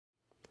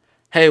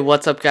Hey,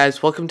 what's up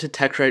guys? Welcome to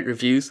TechRite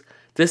Reviews.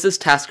 This is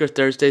Tasker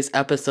Thursdays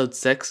episode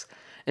 6,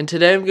 and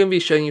today I'm going to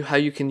be showing you how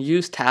you can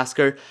use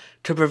Tasker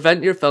to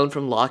prevent your phone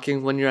from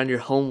locking when you're on your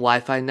home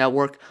Wi-Fi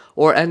network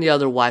or any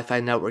other Wi-Fi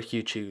network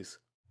you choose.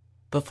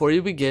 Before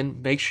you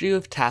begin, make sure you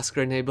have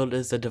Tasker enabled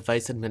as a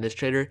device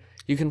administrator.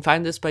 You can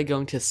find this by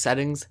going to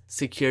Settings,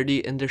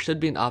 Security, and there should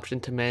be an option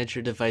to manage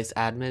your device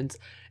admins,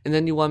 and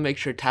then you want to make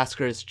sure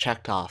Tasker is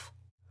checked off.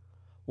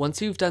 Once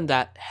you've done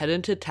that, head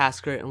into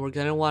Tasker and we're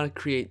going to want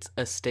to create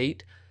a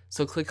state.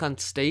 So click on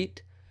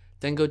State,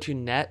 then go to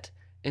Net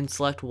and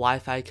select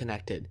Wi-Fi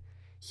Connected.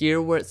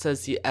 Here where it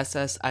says the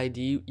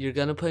SSID, you're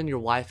going to put in your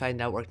Wi-Fi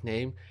network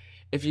name.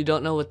 If you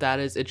don't know what that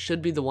is, it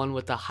should be the one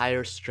with the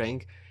higher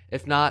string.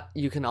 If not,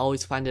 you can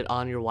always find it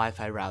on your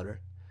Wi-Fi router.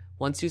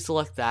 Once you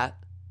select that,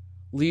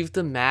 leave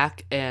the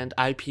MAC and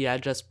IP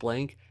address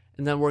blank,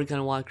 and then we're going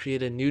to want to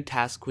create a new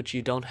task which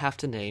you don't have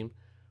to name.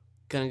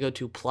 Going to go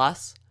to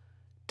Plus,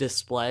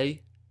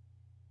 Display,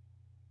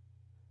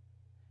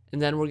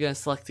 and then we're going to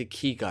select the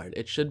key guard.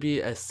 It should be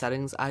a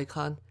settings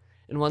icon,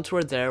 and once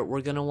we're there, we're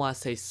going to want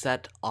to say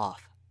set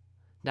off.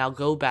 Now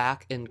go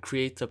back and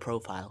create the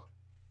profile.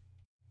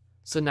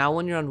 So now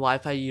when you're on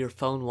Wi-Fi, your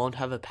phone won't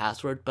have a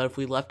password, but if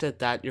we left it at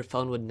that, your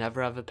phone would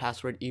never have a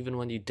password even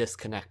when you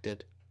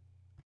disconnected.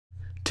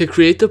 To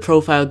create the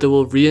profile that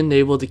will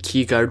re-enable the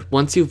key guard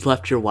once you've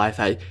left your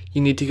Wi-Fi,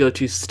 you need to go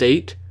to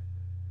State,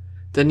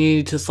 then you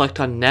need to select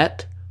on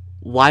Net,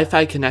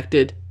 Wi-Fi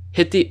Connected,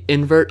 hit the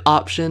invert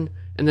option,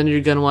 and then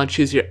you're going to want to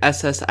choose your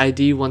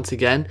SSID once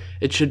again.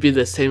 It should be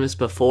the same as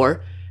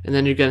before, and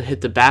then you're going to hit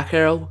the back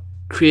arrow,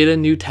 create a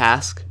new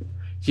task.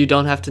 You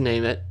don't have to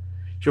name it.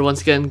 You're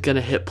once again going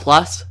to hit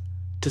Plus,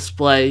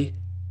 Display,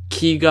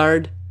 Key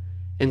Guard,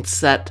 and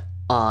Set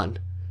On.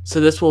 So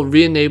this will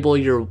re-enable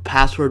your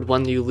password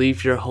when you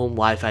leave your home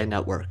Wi-Fi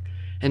network,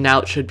 and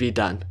now it should be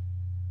done.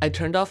 I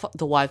turned off the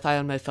Wi-Fi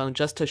on my phone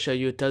just to show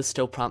you it does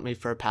still prompt me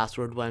for a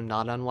password when I'm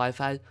not on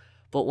Wi-Fi,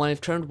 but when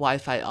I've turned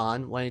Wi-Fi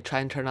on, when I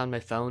try and turn on my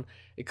phone,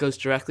 it goes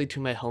directly to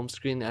my home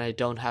screen and I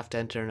don't have to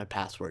enter in a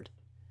password.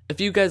 If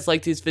you guys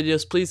like these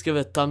videos, please give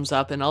a thumbs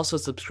up and also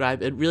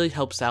subscribe. It really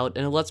helps out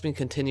and it lets me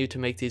continue to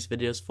make these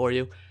videos for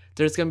you.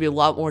 There's going to be a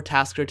lot more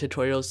Tasker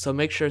tutorials, so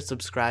make sure to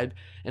subscribe,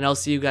 and I'll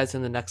see you guys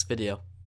in the next video.